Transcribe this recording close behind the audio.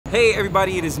Hey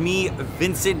everybody, it is me,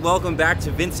 Vincent. Welcome back to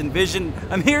Vincent Vision.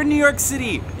 I'm here in New York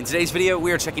City. In today's video,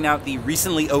 we are checking out the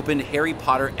recently opened Harry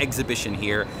Potter exhibition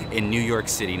here in New York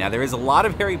City. Now, there is a lot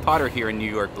of Harry Potter here in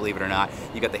New York, believe it or not.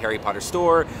 You got the Harry Potter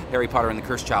store, Harry Potter and the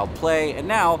Cursed Child play, and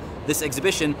now this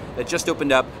exhibition that just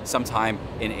opened up sometime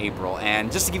in April.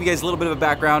 And just to give you guys a little bit of a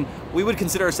background, we would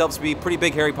consider ourselves to be pretty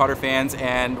big Harry Potter fans,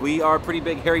 and we are pretty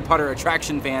big Harry Potter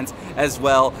attraction fans as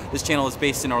well. This channel is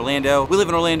based in Orlando. We live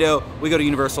in Orlando. We go to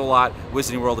Universal a lot,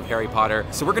 Wizarding World of Harry Potter.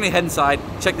 So we're gonna head inside,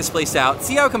 check this place out,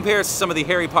 see how it compares to some of the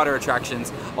Harry Potter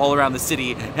attractions all around the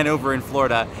city and over in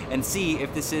Florida, and see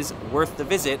if this is worth the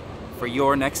visit for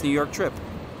your next New York trip.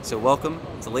 So welcome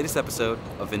to the latest episode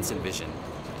of Vincent Vision.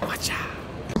 Watcha!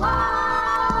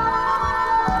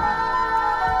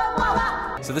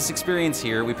 So this experience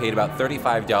here, we paid about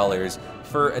 $35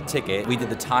 for a ticket. We did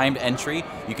the timed entry.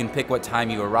 You can pick what time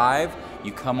you arrive.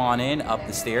 You come on in, up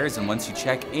the stairs, and once you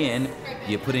check in,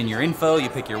 you put in your info, you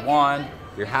pick your wand,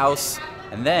 your house,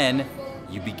 and then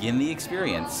you begin the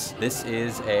experience. This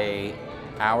is a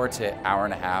hour to hour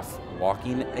and a half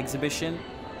walking exhibition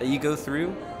that you go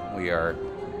through. We are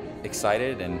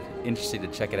excited and interested to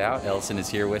check it out. Ellison is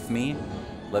here with me.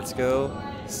 Let's go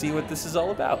see what this is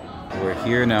all about. We're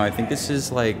here now. I think this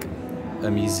is like a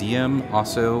museum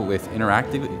also with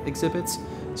interactive exhibits.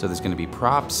 So there's going to be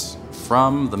props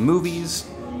from the movies.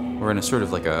 We're in a sort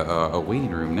of like a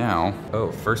waiting room now. Oh,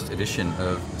 first edition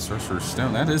of the Sorcerer's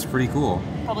Stone. That is pretty cool.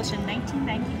 Published in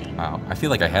 1998. Wow, I feel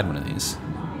like I had one of these.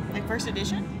 Like first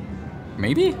edition?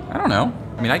 Maybe? I don't know.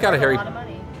 I mean, I got a Harry... A lot of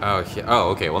money. Oh, yeah. Oh,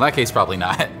 okay. Well, in that case, probably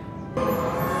not.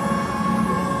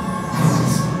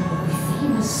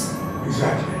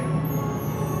 Exactly.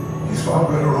 He's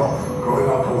far better off growing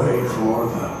up away from all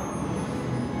of that.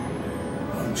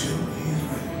 Until he's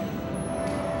ready.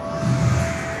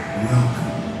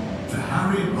 Welcome to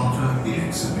Harry Potter the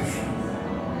Exhibition.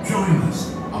 Join us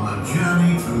on a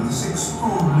journey through this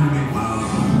extraordinary world of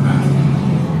magic.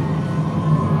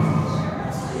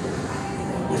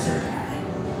 Wizard.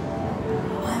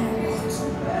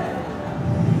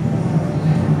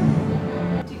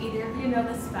 Do either of you know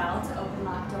the spell to open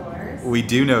locked doors? We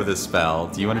do know this spell.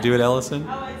 Do you want to do it, Ellison?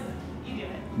 Oh, you do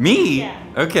it. Me? Yeah.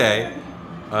 Okay.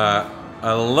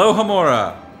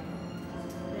 Alohomora.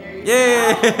 There you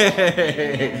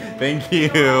Yay! Thank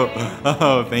you.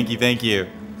 Oh, thank you, thank you.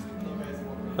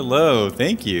 Hello,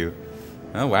 thank you.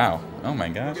 Oh, wow. Oh my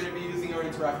gosh. We're going to be using our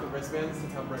interactive wristbands to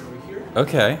come right over here.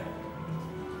 Okay.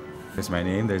 There's my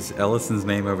name. There's Ellison's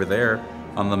name over there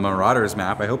on the Marauders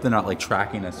map. I hope they're not like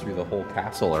tracking us through the whole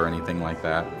castle or anything like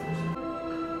that.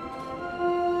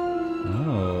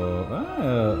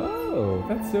 Oh,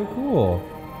 that's so cool.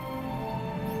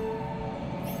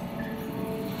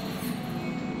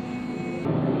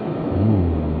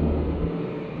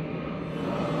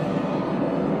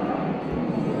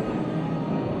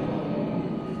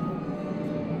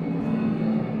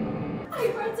 I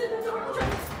runs in the door.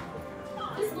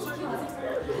 This little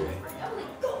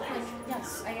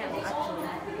Yes, I am actually.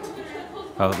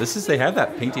 Oh, they had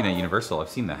that painting at Universal. I've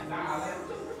seen that.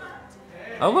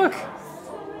 Oh, look.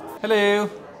 Hello.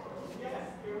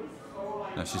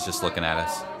 No, she's just looking at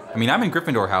us. I mean, I'm in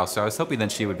Gryffindor house, so I was hoping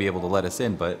that she would be able to let us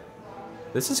in, but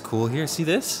this is cool here. See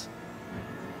this?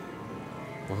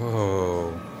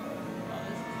 Whoa.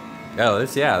 Oh,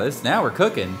 this, now we're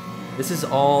cooking. This is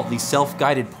all the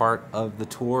self-guided part of the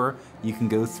tour. You can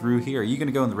go through here. Are you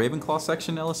gonna go in the Ravenclaw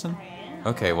section, Ellison?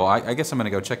 Okay, well, I guess I'm gonna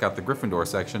go check out the Gryffindor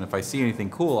section. If I see anything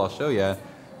cool, I'll show you.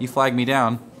 You flag me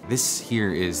down. This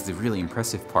here is the really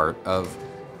impressive part of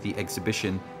the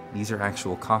exhibition. These are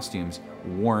actual costumes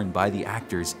worn by the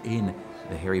actors in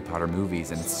the Harry Potter movies,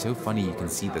 and it's so funny you can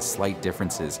see the slight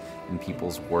differences in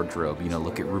people's wardrobe. You know,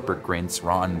 look at Rupert Grint's,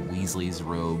 Ron Weasley's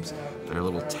robes. They're a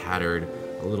little tattered,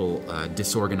 a little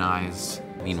disorganized.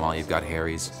 Meanwhile, you've got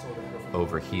Harry's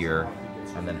over here,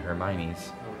 and then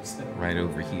Hermione's right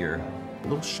over here. A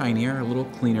little shinier, a little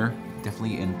cleaner,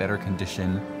 definitely in better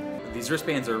condition. These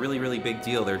wristbands are a really, really big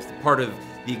deal. They're part of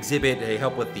the exhibit. They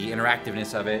help with the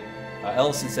interactiveness of it.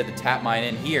 Ellison said to tap mine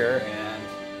in here, and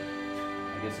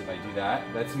I guess if I do that,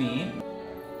 that's me.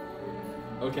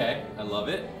 Okay, I love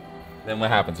it. Then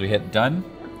what happens? We hit done.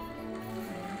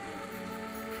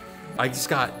 I just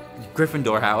got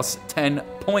Gryffindor house, 10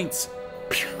 points.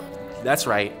 That's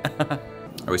right. I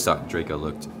always thought Draco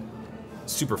looked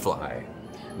super fly.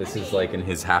 This is like in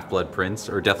his Half-Blood Prince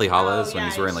or Deathly Hallows when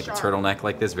he's wearing like a turtleneck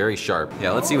like this, very sharp.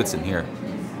 Yeah, let's see what's in here.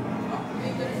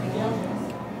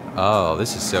 Oh,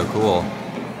 this is so cool.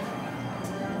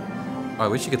 Oh, I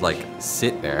wish you could like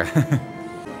sit there.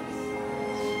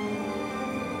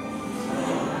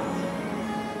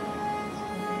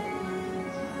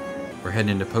 We're We're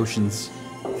heading into potions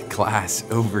class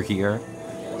over here.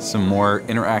 Some more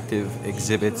interactive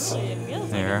exhibits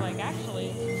there.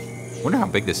 Wonder how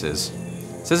big this is.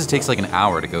 It says it takes like an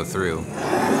hour to go through.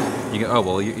 You go, oh,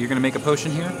 well, you're gonna make a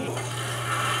potion here?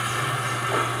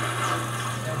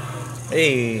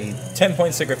 Hey, 10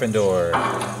 points to Gryffindor.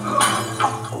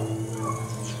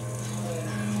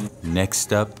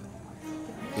 Next up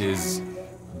is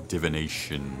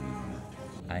divination.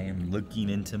 I am looking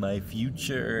into my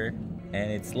future,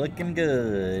 and it's looking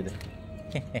good.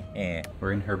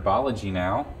 We're in herbology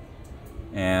now,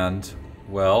 and,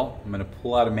 well, I'm gonna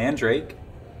pull out a mandrake,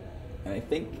 and I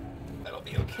think that'll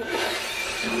be okay.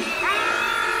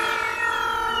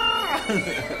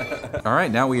 All right,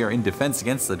 now we are in defense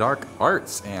against the dark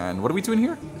arts, and what are we doing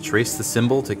here? Trace the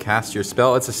symbol to cast your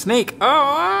spell. It's a snake.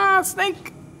 Oh,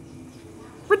 snake!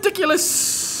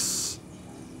 Ridiculous!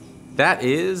 That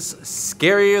is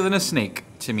scarier than a snake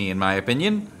to me, in my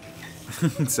opinion.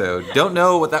 So don't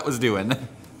know what that was doing,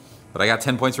 but I got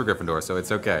 10 points for Gryffindor, so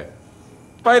it's okay.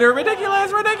 Spider,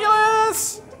 ridiculous,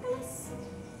 ridiculous!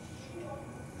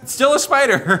 It's still a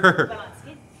spider.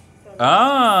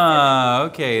 Ah,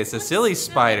 okay, it's a silly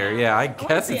spider. Yeah, I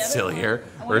guess it's sillier,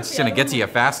 or it's just gonna get to you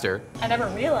faster. I never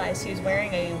realized he was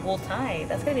wearing a wool tie.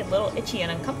 That's gonna be a little itchy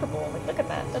and uncomfortable. Like, look at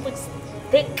that. That looks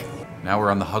thick. Now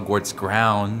we're on the Hogwarts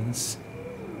grounds,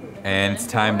 and it's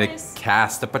time to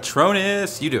cast a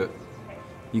Patronus. You do it.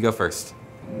 You go first.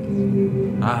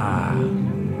 Ah.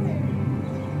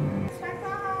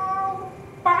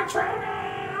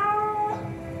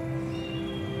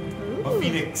 A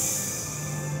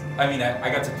phoenix. I mean,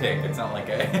 I got to pick. It's not like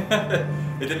it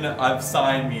didn't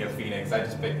assign me a phoenix. I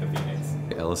just picked the phoenix.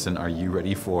 Ellison, are you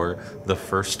ready for the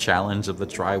first challenge of the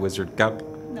Triwizard Cup?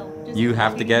 No. You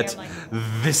have to get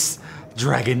this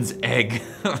dragon's egg.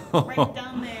 Right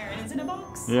down there. And it's in a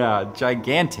box. Yeah,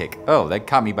 gigantic. Oh, that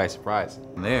caught me by surprise.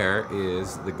 There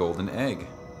is the golden egg.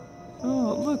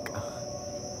 Oh, look.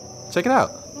 Check it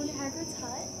out. Going to Hagrid's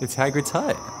hut? It's Hagrid's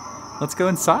hut. Let's go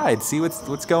inside, see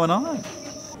what's going on.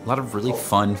 A lot of really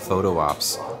fun photo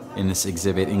ops in this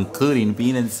exhibit, including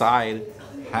being inside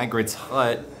Hagrid's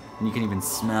hut. And you can even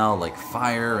smell like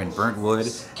fire and burnt wood.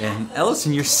 And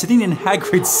Ellison, you're sitting in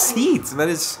Hagrid's seats. That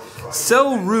is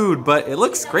so rude, but it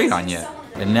looks great on you.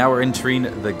 And now we're entering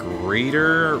the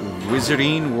greater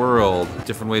wizarding world.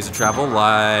 Different ways to travel,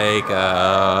 like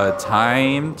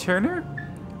time turner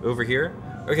over here.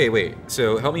 Okay, wait,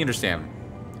 so help me understand.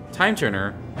 Time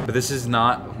turner, but this is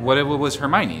not, what was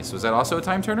Hermione's? Was that also a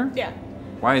time turner? Yeah.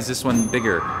 Why is this one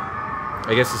bigger?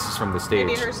 I guess this is from the stage.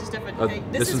 Maybe hers is different.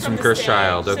 This one's from the Cursed stage,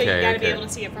 Child. so Okay, you gotta okay. be able to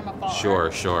see it from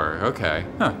afar. Sure. Okay.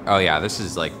 Huh. Oh yeah, this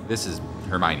is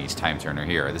Hermione's time turner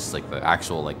here. This is like the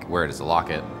actual, like, where it is, the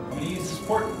locket. I'm gonna use the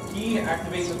support key,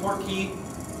 activate the support key.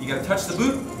 You gotta touch the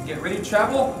boot, get ready to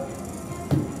travel.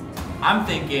 I'm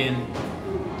thinking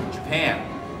Japan.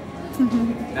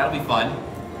 That'll be fun.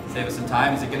 Save us some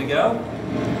time. Is it gonna go?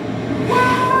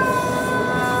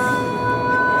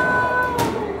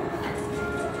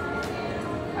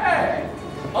 Hey,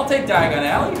 I'll take Diagon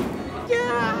Alley.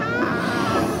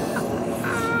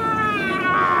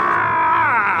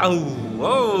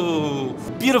 Whoa!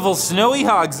 Beautiful snowy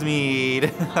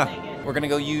Hogsmeade. We're gonna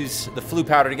go use the flu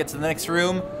powder to get to the next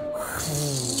room.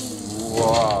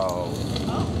 Whoa!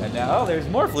 And now, there's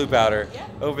more flu powder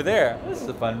over there. This is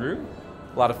a fun room.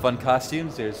 A lot of fun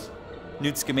costumes. There's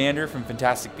Newt Scamander from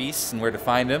Fantastic Beasts and Where to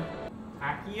Find Him.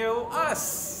 Accio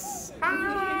us!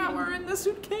 Ah, we're in the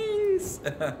suitcase!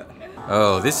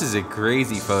 Oh, this is a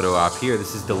crazy photo op here.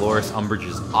 This is Dolores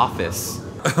Umbridge's office.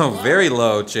 Oh, very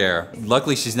low chair.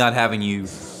 Luckily, she's not having you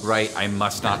write, "I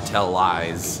must not tell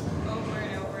lies." Over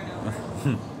and over and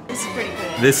over. This is pretty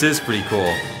cool. This is pretty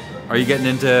cool. Are you getting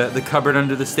into the cupboard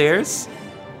under the stairs?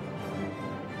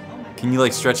 Can you,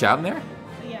 like, stretch out in there?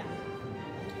 Yeah.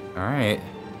 All right.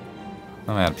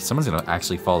 Oh man, someone's gonna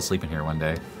actually fall asleep in here one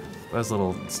day. There's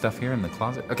little stuff here in the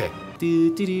closet. Okay.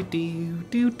 Do do do do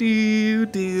do do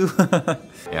do.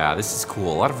 Yeah, this is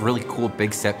cool. A lot of really cool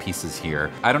big set pieces here.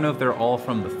 I don't know if they're all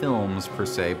from the films per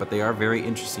se, but they are very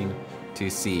interesting to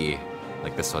see.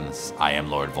 Like this one is I Am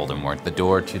Lord Voldemort, the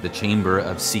door to the Chamber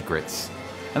of Secrets.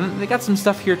 And then they got some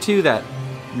stuff here too that,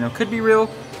 you know, could be real,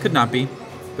 could not be,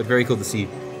 but very cool to see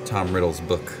Tom Riddle's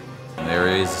book. And there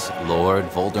is Lord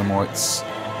Voldemort's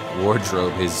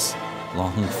wardrobe, his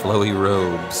long flowy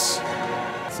robes.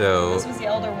 So This was the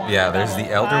Elder Wand. yeah, there's the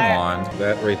Elder Wand.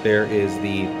 That right there is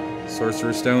the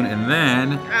Sorcerer's Stone, and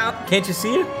then can't you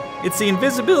see it? It's the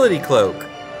Invisibility Cloak.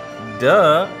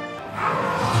 Duh.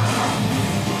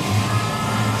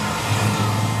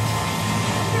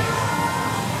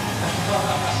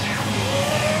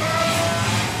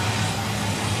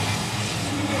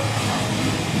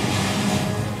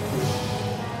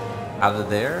 out of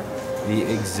there, the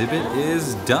exhibit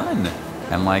is done.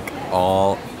 And like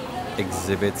all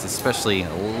exhibits, especially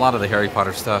a lot of the Harry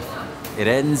Potter stuff, it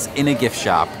ends in a gift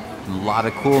shop. A lot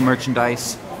of cool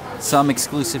merchandise, some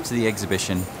exclusive to the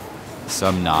exhibition,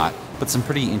 some not, but some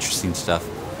pretty interesting stuff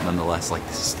nonetheless, like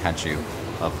this statue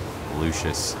of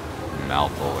Lucius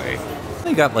Malfoy.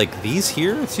 They got like these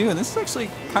here too, and this is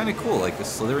actually kind of cool, like the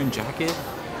Slytherin jacket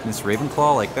and this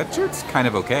Ravenclaw. Like that shirt's kind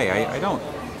of okay. I don't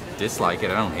dislike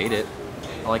it, I don't hate it.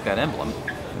 I like that emblem.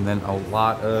 And then a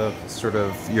lot of sort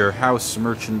of your house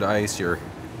merchandise, your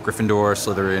Gryffindor,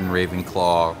 Slytherin,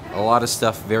 Ravenclaw, a lot of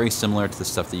stuff very similar to the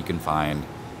stuff that you can find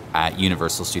at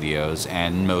Universal Studios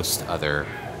and most other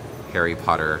Harry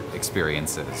Potter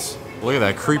experiences. Look at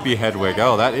that creepy Hedwig.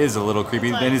 Oh, that is a little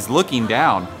creepy. Then he's looking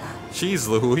down. Jeez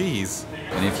Louise.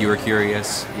 And if you were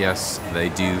curious, yes, they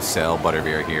do sell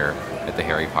butterbeer here at the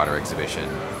Harry Potter exhibition.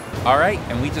 All right,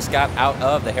 and we just got out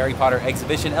of the Harry Potter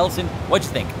exhibition. Ellison, what'd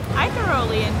you think? I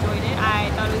thoroughly enjoyed it.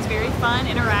 I thought it was very fun,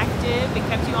 interactive. It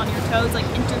kept you on your toes, like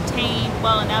entertained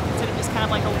well enough instead of just kind of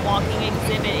like a walking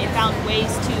exhibit. It found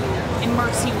ways to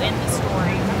immerse you in the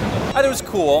story. I thought it was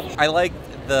cool. I liked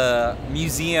the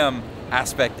museum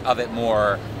aspect of it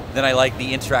more than I liked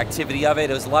the interactivity of it.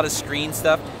 It was a lot of screen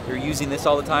stuff. We were using this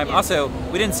all the time. Yeah. Also,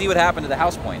 we didn't see what happened to the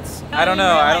house points. Oh, I don't you know.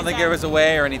 I realize don't think that. there was a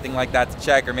way or anything like that to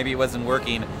check, or maybe it wasn't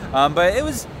working. But it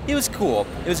was cool.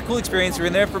 It was a cool experience. We were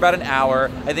in there for about an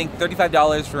hour. I think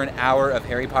 $35 for an hour of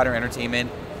Harry Potter entertainment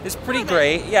is pretty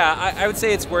great. Yeah, I would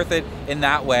say it's worth it in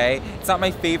that way. It's not my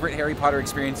favorite Harry Potter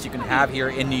experience you can have here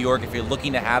in New York if you're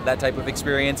looking to have that type of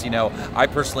experience. You know, I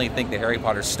personally think the Harry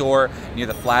Potter store near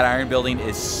the Flatiron Building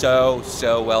is so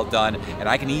well done, and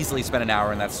I can easily spend an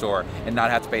hour in that store and not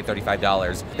have to pay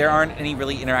 $35. There aren't any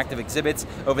really interactive exhibits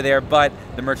over there, but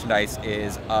the merchandise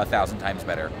is 1,000 times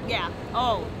better. Yeah.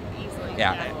 Oh, easily.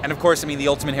 Yeah, and of course, I mean, the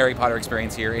ultimate Harry Potter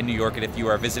experience here in New York, and if you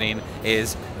are visiting,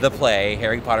 is the play,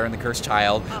 Harry Potter and the Cursed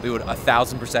Child. We would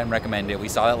 1,000% recommend it. We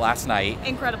saw it last night.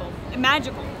 Incredible.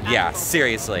 Magical. Yeah,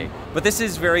 seriously. But this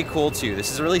is very cool too.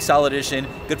 This is a really solid edition,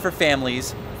 good for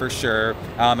families for sure.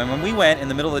 And when we went in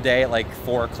the middle of the day at like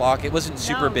 4 o'clock, it wasn't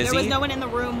super busy. There was no one in the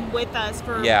room with us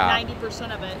for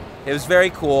 90% of it. It was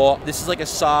very cool. This is like a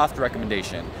soft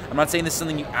recommendation. I'm not saying this is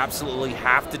something you absolutely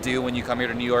have to do when you come here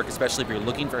to New York, especially if you're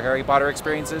looking for Harry Potter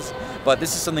experiences, but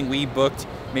this is something we booked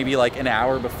maybe like an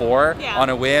hour before on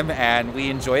a whim, and we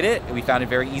enjoyed it. We found it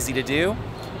very easy to do.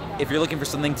 If you're looking for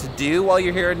something to do while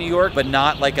you're here in New York, but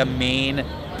not like a main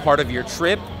part of your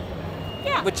trip,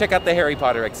 but check out the Harry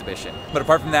Potter exhibition. But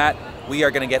apart from that, we are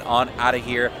going to get on out of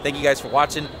here. Thank you guys for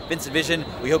watching Vincent Vision.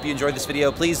 We hope you enjoyed this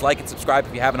video. Please like and subscribe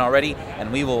if you haven't already,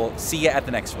 and we will see you at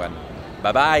the next one.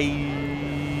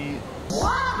 Bye-bye.